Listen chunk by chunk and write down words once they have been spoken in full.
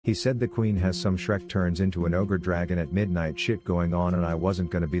He said the queen has some Shrek turns into an ogre dragon at midnight shit going on and I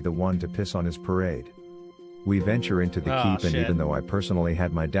wasn't gonna be the one to piss on his parade. We venture into the keep and even though I personally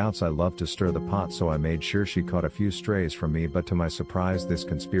had my doubts I love to stir the pot so I made sure she caught a few strays from me but to my surprise this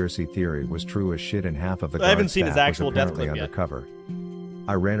conspiracy theory was true as shit and half of the guard staff was apparently undercover.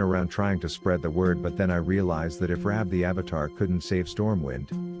 I ran around trying to spread the word but then I realized that if Rab the Avatar couldn't save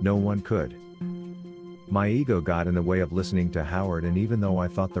Stormwind, no one could. My ego got in the way of listening to Howard and even though I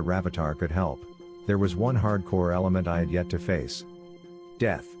thought the Ravatar could help, there was one hardcore element I had yet to face.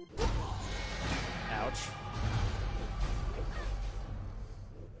 Death. Ouch.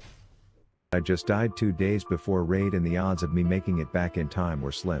 I just died 2 days before raid and the odds of me making it back in time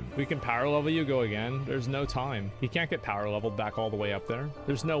were slim. We can power level you, go again. There's no time. He can't get power leveled back all the way up there.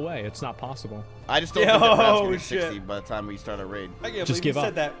 There's no way. It's not possible. I just don't think that Brad's gonna be 60 by the time we start a raid. Just give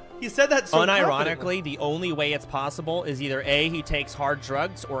up. He said that so unironically, the only way it's possible is either A, he takes hard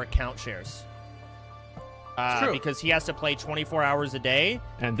drugs or account shares. Because he has to play 24 hours a day.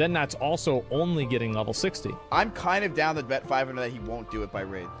 And then that's also only getting level 60. I'm kind of down to bet 500 that he won't do it by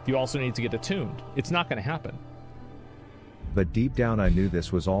raid. You also need to get attuned. It's not going to happen. But deep down I knew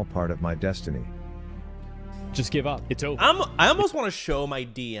this was all part of my destiny. Just give up. It's over. I almost want to show my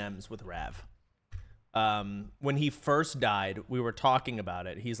DMs with Rav. When he first died, we were talking about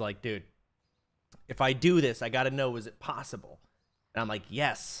it. He's like, dude, if I do this, I got to know, is it possible? And I'm like,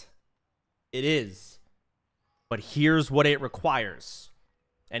 yes, it is. But here's what it requires.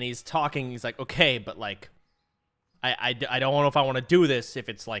 And he's talking, he's like, okay, but like, I don't know if I want to do this if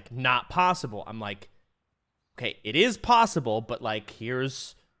it's like not possible. I'm like, okay, it is possible, but like,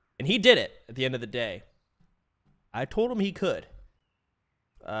 here's, and he did it at the end of the day. I told him he could.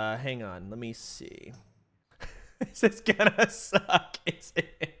 Hang on, let me see. Is this gonna suck? Is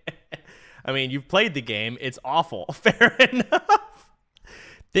it? I mean, you've played the game. It's awful. Fair enough.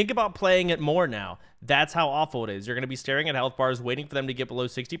 Think about playing it more now. That's how awful it is. You're going to be staring at health bars, waiting for them to get below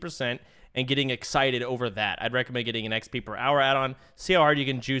 60%, and getting excited over that. I'd recommend getting an XP per hour add-on. See how hard you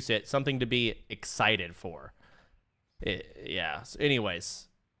can juice it. Something to be excited for. Yeah. So anyways,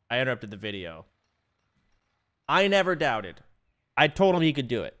 I interrupted the video. I never doubted. I told him he could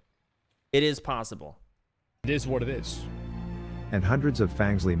do it. It is possible. It is what it is. And hundreds of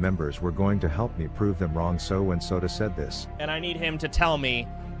Fangsley members were going to help me prove them wrong, so when Soda said this, and I need him to tell me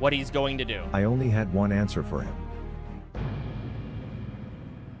what he's going to do. I only had one answer for him.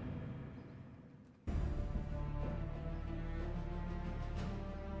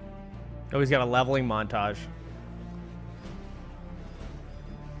 Oh, he's got a leveling montage.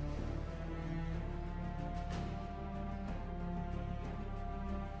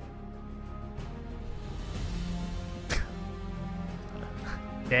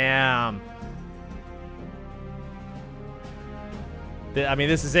 Damn. I mean,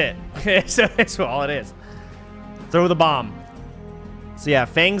 this is it. So that's all it is. Throw the bomb. So yeah,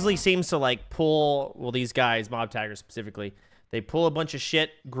 Fangsley seems to like pull, well, these guys, mob taggers specifically, they pull a bunch of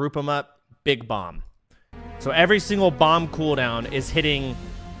shit, group them up, big bomb. So every single bomb cooldown is hitting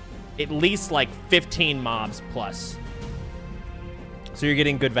at least like 15 mobs plus. So you're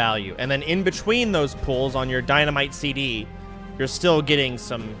getting good value. And then in between those pulls on your dynamite CD, you're still getting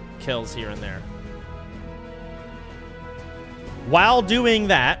some kills here and there. While doing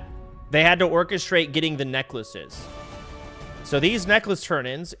that, they had to orchestrate getting the necklaces. So these necklace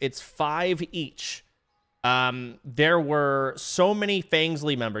turn-ins, it's 5 each. There were so many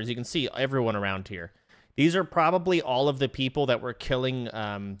Fangsley members. You can see everyone around here. These are probably all of the people that were killing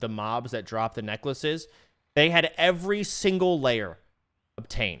the mobs that dropped the necklaces. They had every single layer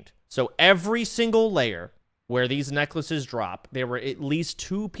obtained. So every single layer where these necklaces drop, there were at least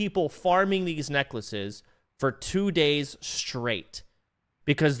 2 people farming these necklaces for 2 days straight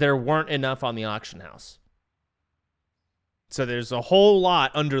because there weren't enough on the auction house. So there's a whole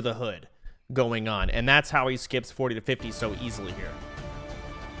lot under the hood going on, and that's how he skips 40 to 50 so easily here.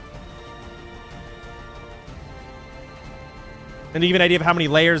 And to give you an idea of how many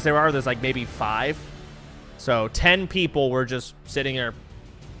layers there are, there's like maybe 5. So 10 people were just sitting there.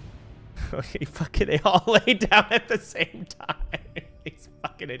 They all lay down at the same time. These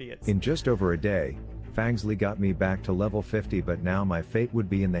fucking idiots. In just over a day, Fangsley got me back to level 50, but now my fate would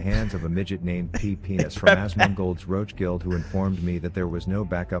be in the hands of a midget named P. Penis from Asmongold's Roach Guild, who informed me that there was no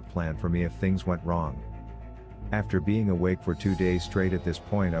backup plan for me if things went wrong. After being awake for 2 days straight at this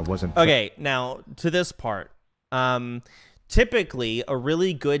point, I wasn't... Okay, now, to this part. Typically, a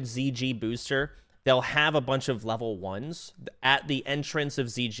really good ZG booster, they'll have a bunch of level 1s at the entrance of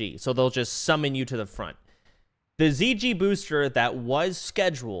ZG, so they'll just summon you to the front. The ZG booster that was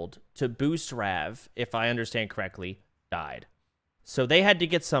scheduled to boost Rav, if I understand correctly, died. So they had to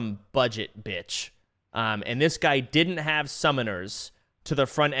get some budget bitch. And this guy didn't have summoners to the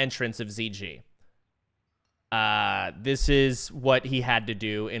front entrance of ZG. This is what he had to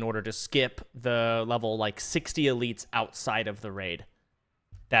do in order to skip the level like 60 elites outside of the raid.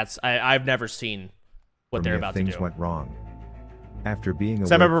 I've never seen what they're about to do. Things went wrong. After being I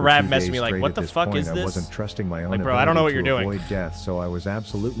remember Rav messaging messaging me like, "What the fuck is this?" I wasn't trusting my own like, bro, I don't know what you're ability to doing. avoid death, so I was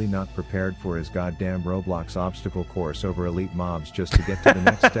absolutely not prepared for his goddamn Roblox obstacle course over elite mobs just to get to the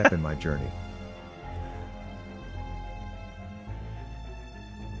next step in my journey.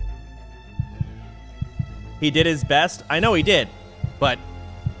 He did his best. I know he did, but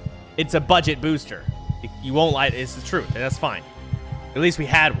it's a budget booster. You won't lie. It's the truth, and that's fine. At least we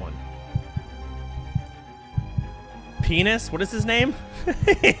had one. Penis? What is his name?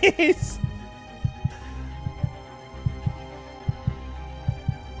 Pepinese.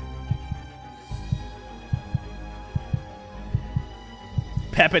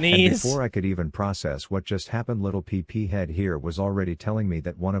 And before I could even process what just happened, little PP head here was already telling me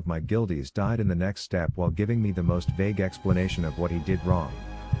that one of my guildies died in the next step while giving me the most vague explanation of what he did wrong.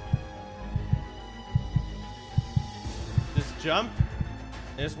 Just jump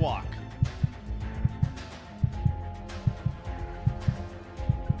and just walk.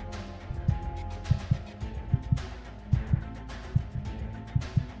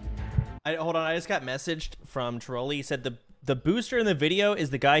 Hold on, I just got messaged from Trolley. He said the booster in the video is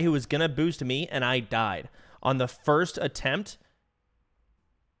the guy who was gonna boost me and I died on the first attempt.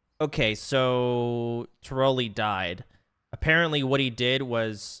 Okay, so Trolley died. Apparently what he did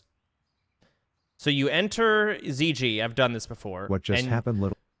was, so you enter ZG. I've done this before. What just happened,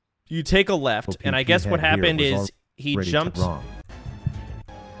 little? You take a left, and I guess what happened is he jumped. Wrong.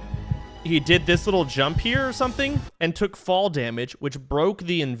 He did this little jump here or something and took fall damage, which broke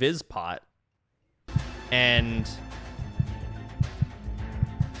the invis pot. And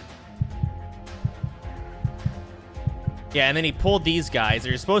yeah, and then he pulled these guys.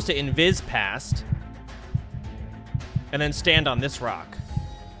 You're supposed to invis past and then stand on this rock.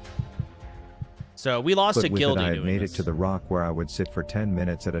 So we lost a guildie I had doing made this. it to the rock where I would sit for 10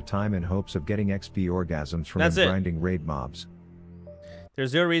 minutes at a time in hopes of getting XP orgasms from grinding raid mobs.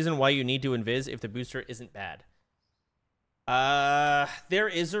 There's no reason why you need to invis if the booster isn't bad. There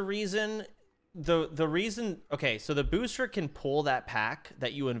is a reason. The reason, okay, so the booster can pull that pack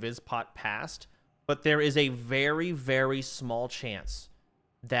that you invis pot past, but there is a very, very small chance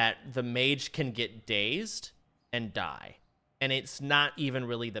that the mage can get dazed and die. And it's not even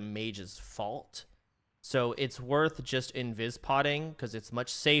really the mage's fault. So it's worth just invis potting because it's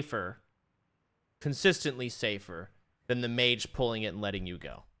much safer, consistently safer, than the mage pulling it and letting you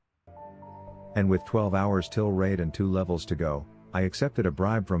go. And with 12 hours till raid and 2 levels to go, I accepted a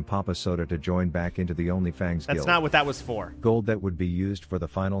bribe from Papa Soda to join back into the OnlyFans guild. That's not what that was for. Gold that would be used for the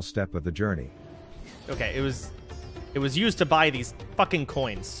final step of the journey. Okay, it was used to buy these fucking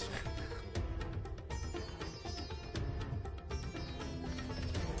coins.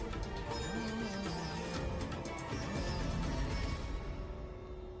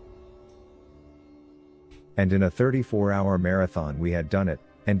 And in a 34-hour marathon we had done it,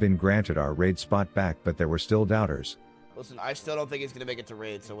 and been granted our raid spot back, but there were still doubters. Listen, I still don't think he's gonna make it to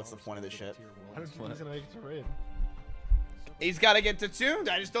raid, so what's the point of this shit? I don't think he's gonna make it to raid. He's gotta get to tuned.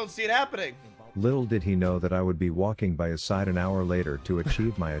 I just don't see it happening. Little did he know that I would be walking by his side an hour later to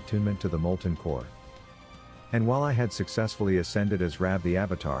achieve my attunement to the Molten Core. And while I had successfully ascended as Rav the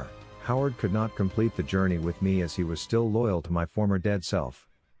Avatar, Howard could not complete the journey with me as he was still loyal to my former dead self.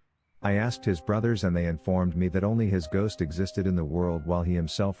 I asked his brothers and they informed me that only his ghost existed in the world while he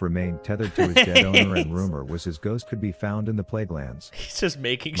himself remained tethered to his dead owner, and rumor was his ghost could be found in the Plaguelands. He's just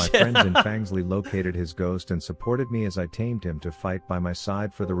making My shit friends in up. Fangsley located his ghost and supported me as I tamed him to fight by my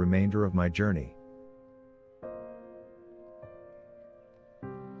side for the remainder of my journey.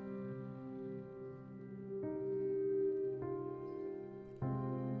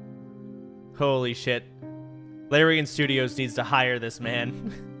 Holy shit. Larian Studios needs to hire this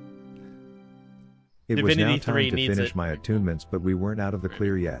man. It Divinity was now 3 time to needs finish it. my attunements, but we weren't out of the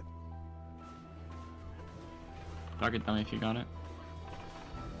clear yet. Target dummy if you got it.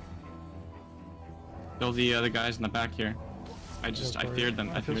 Kill the other guys in the back here. I feared them.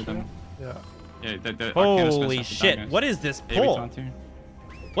 I feared them. Yeah. Yeah, the Holy shit. What is this pull?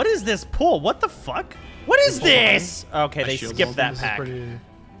 What is this pull? What the fuck? What is this? Okay, they skipped that pack.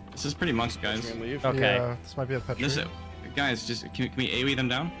 This is pretty monks, guys. Okay. Yeah, this might be a petri. Guys, can we AoE them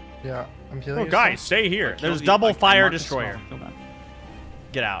down? Yeah, I'm healing. Oh, guys, stay here. There's double fire destroyer.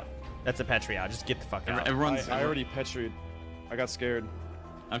 Get out. That's a petri out. Just get the fuck out. Everyone's. I already petried. I got scared.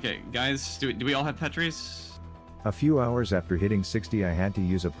 Okay, guys, do we all have petries? A few hours after hitting 60 I had to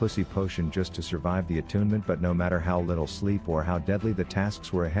use a pussy potion just to survive the attunement, but no matter how little sleep or how deadly the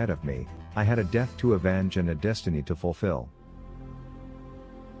tasks were ahead of me, I had a death to avenge and a destiny to fulfill.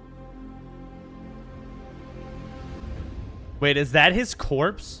 Wait, is that his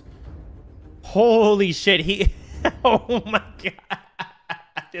corpse? Holy shit, he... Oh my god.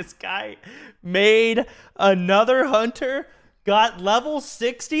 This guy made another hunter, got level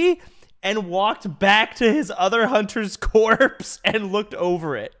 60, and walked back to his other hunter's corpse and looked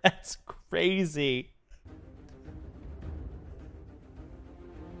over it. That's crazy.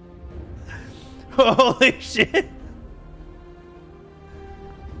 Holy shit.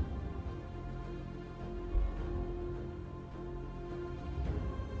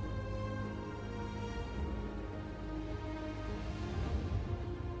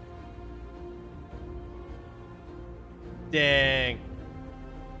 Dang.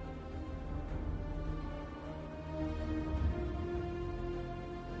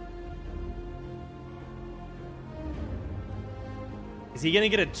 Is he gonna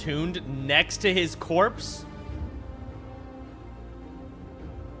get attuned next to his corpse?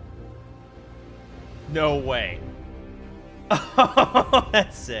 No way. Oh,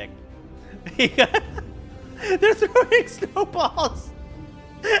 that's sick. They're throwing snowballs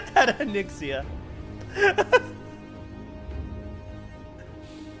at Onyxia.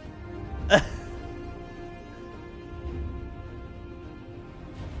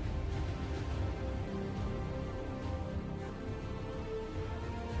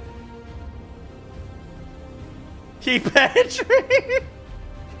 Keep penetrating.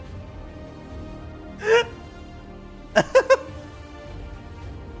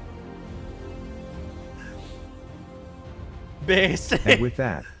 Based. And with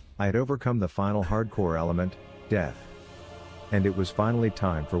that, I had overcome the final hardcore element, death. And it was finally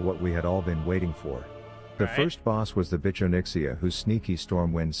time for what we had all been waiting for. The first boss was the bitch Onyxia, whose sneaky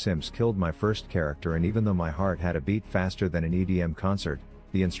Stormwind Simps killed my first character, and even though my heart had a beat faster than an EDM concert,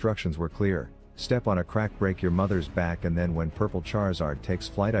 the instructions were clear. Step on a crack, break your mother's back, and then when purple Charizard takes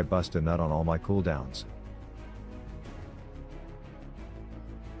flight I bust a nut on all my cooldowns.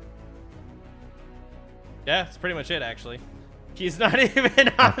 Yeah, that's pretty much it actually. He's not even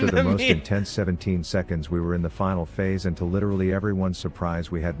on After the most meat. intense 17 seconds we were in the final phase, and to literally everyone's surprise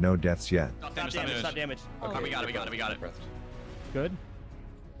we had no deaths yet. Stop damage, stop damage. Okay, we got it. Good.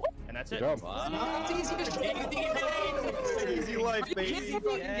 And that's it. Easy life, baby. We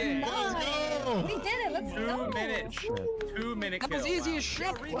did it. Let's go. 2 minutes. 2 minutes. That was easy as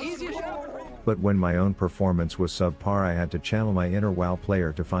shit. Easy as shit. But when my own performance was subpar I had to channel my inner WoW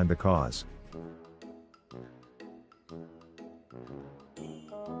player to find the cause.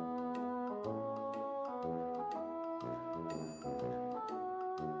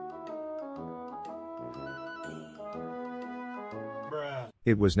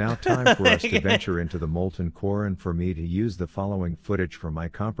 It was now time for us to venture into the Molten Core and for me to use the following footage for my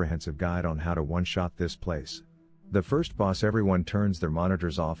comprehensive guide on how to one-shot this place. The first boss, everyone turns their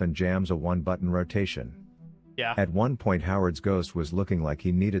monitors off and jams a one-button rotation. Yeah. At one point Howard's ghost was looking like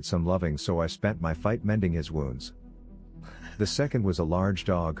he needed some loving, so I spent my fight mending his wounds. The second was a large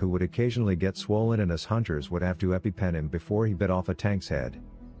dog who would occasionally get swollen and us hunters would have to EpiPen him before he bit off a tank's head.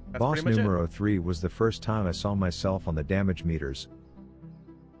 Boss numero 3 was the first time I saw myself on the damage meters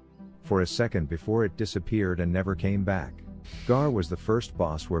for a second before it disappeared and never came back. Gar was the first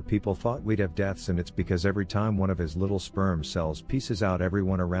boss where people thought we'd have deaths, and it's because every time one of his little sperm cells pieces out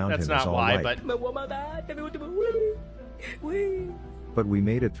everyone around him is all right. But we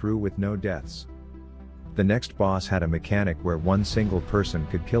made it through with no deaths. The next boss had a mechanic where one single person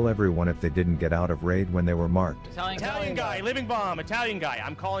could kill everyone if they didn't get out of raid when they were marked. Italian guy, living bomb, Italian guy.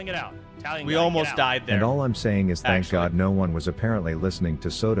 I'm calling it out. Italian guy. We almost died there. And all I'm saying is thank God no one was apparently listening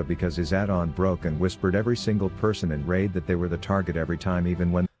to Soda, because his add-on broke and whispered every single person in raid that they were the target every time,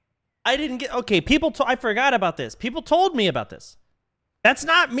 even when I didn't get... Okay, people... I forgot about this. People told me about this. That's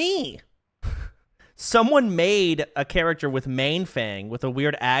not me. Someone made a character with Main Fang with a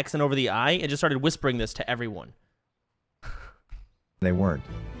weird accent over the eye and just started whispering this to everyone. they weren't.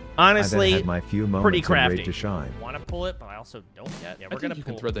 Honestly, I then had my few moments pretty in crafty. raid to shine. Want to pull it, but I also don't yet. Yeah, I think you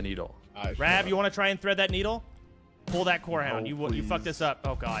can thread the needle. Rav, you want to try and thread that needle? Pull that core hound. You fucked this up.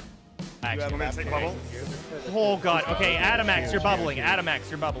 Oh god. Actually, oh god. Okay, Adamax, you're bubbling.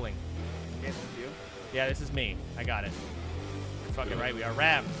 Adamax, you're bubbling. Yeah, this is me. I got it. You're fucking right. We are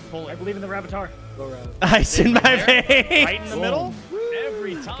Rav. Pull it. I believe in the Ravatar. Go Rav. Ice in my veins. Right in the middle.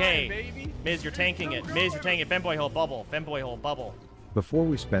 Every time, Okay, baby. Miz, you're tanking it. Miz, you're tanking it. Femboy hole bubble. Femboy hole bubble. Before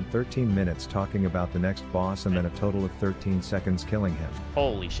we spent 13 minutes talking about the next boss and then a total of 13 seconds killing him.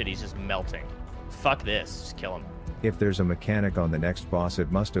 Holy shit, he's just melting. fuck this. Just kill him. If there's a mechanic on the next boss,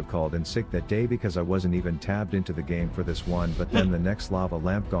 it must have called in sick that day because I wasn't even tabbed into the game for this one, but then the next lava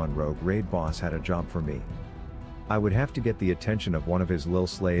lamp gone rogue raid boss had a job for me. I would have to get the attention of one of his lil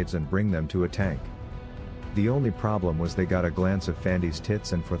slaves and bring them to a tank. The only problem was they got a glance of Fandy's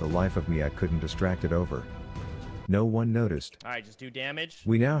tits and for the life of me I couldn't distract it over. No one noticed. Alright, just do damage.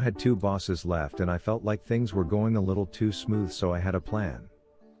 We now had 2 bosses left and I felt like things were going a little too smooth, so I had a plan.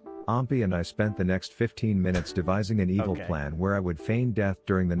 Ompi and I spent the next 15 minutes devising an evil plan where I would feign death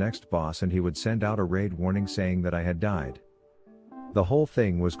during the next boss and he would send out a raid warning saying that I had died. The whole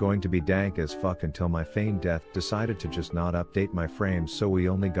thing was going to be dank as fuck until my feigned death decided to just not update my frames, so we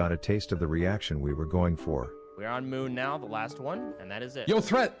only got a taste of the reaction we were going for. We're on Moon now, the last one, and that is it. Yo,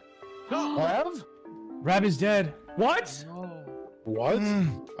 threat. Rav? Rav is dead. What? What?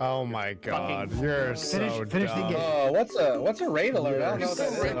 Oh my god, Fucking you're so Finish the dumb. game. Oh, what's a raid alert? I don't know what that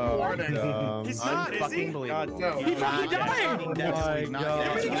is. So dumb. He's not, is he? Unbelievable. No. He fucking died! Oh my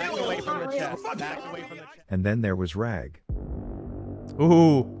god. Back away from the chest. Back away from the chest. And then there was Rag.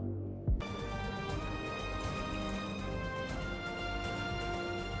 Ooh.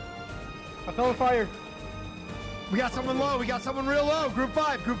 I fell on fire. We got someone low. We got someone real low. Group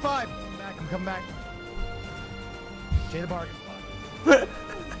 5. Group 5. I'm coming back. Jay the bargain spot. I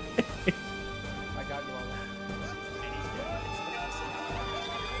got you all.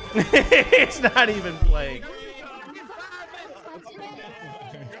 It's not even playing.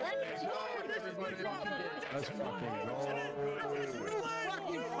 That's fucking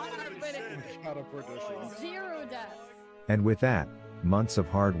 0 deaths. And with that, months of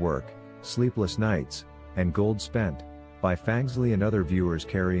hard work, sleepless nights, and gold spent, by Fangsley and other viewers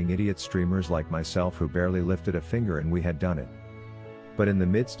carrying idiot streamers like myself who barely lifted a finger, and we had done it. But in the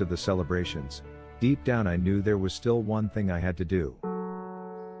midst of the celebrations, deep down I knew there was still one thing I had to do.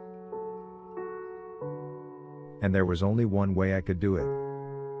 And there was only one way I could do it.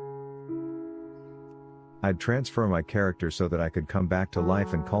 I'd transfer my character so that I could come back to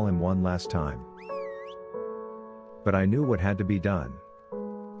life and call him one last time. But I knew what had to be done.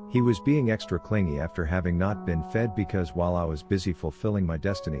 He was being extra clingy after having not been fed because while I was busy fulfilling my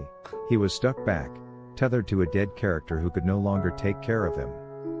destiny, he was stuck back, tethered to a dead character who could no longer take care of him.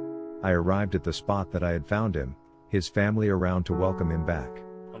 I arrived at the spot that I had found him, his family around to welcome him back.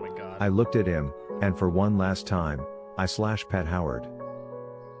 Oh my god. I looked at him, and for one last time, I /Pat Howard.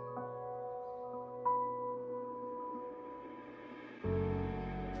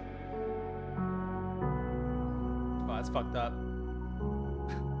 Oh, that's fucked up.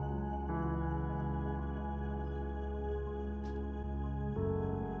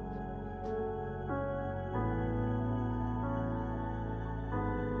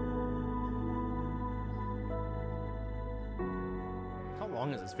 How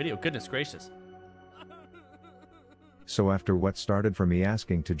long is this video? Goodness gracious. So after what started from me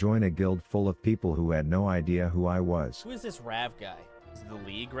asking to join a guild full of people who had no idea who I was, Who is this Rav guy? Is it the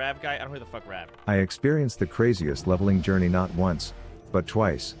League Rav guy? I don't know who the fuck Rav is. I experienced the craziest leveling journey not once, but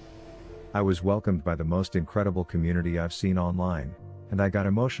twice. I was welcomed by the most incredible community I've seen online, and I got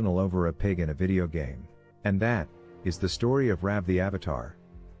emotional over a pig in a video game. And that is the story of Rav the Avatar.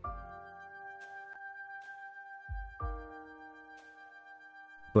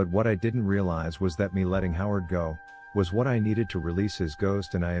 But what I didn't realize was that me letting Howard go was what I needed to release his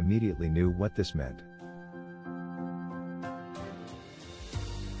ghost, and I immediately knew what this meant.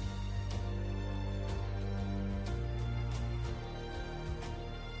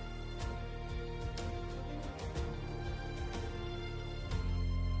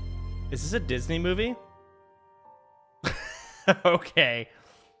 Is this a Disney movie? Okay.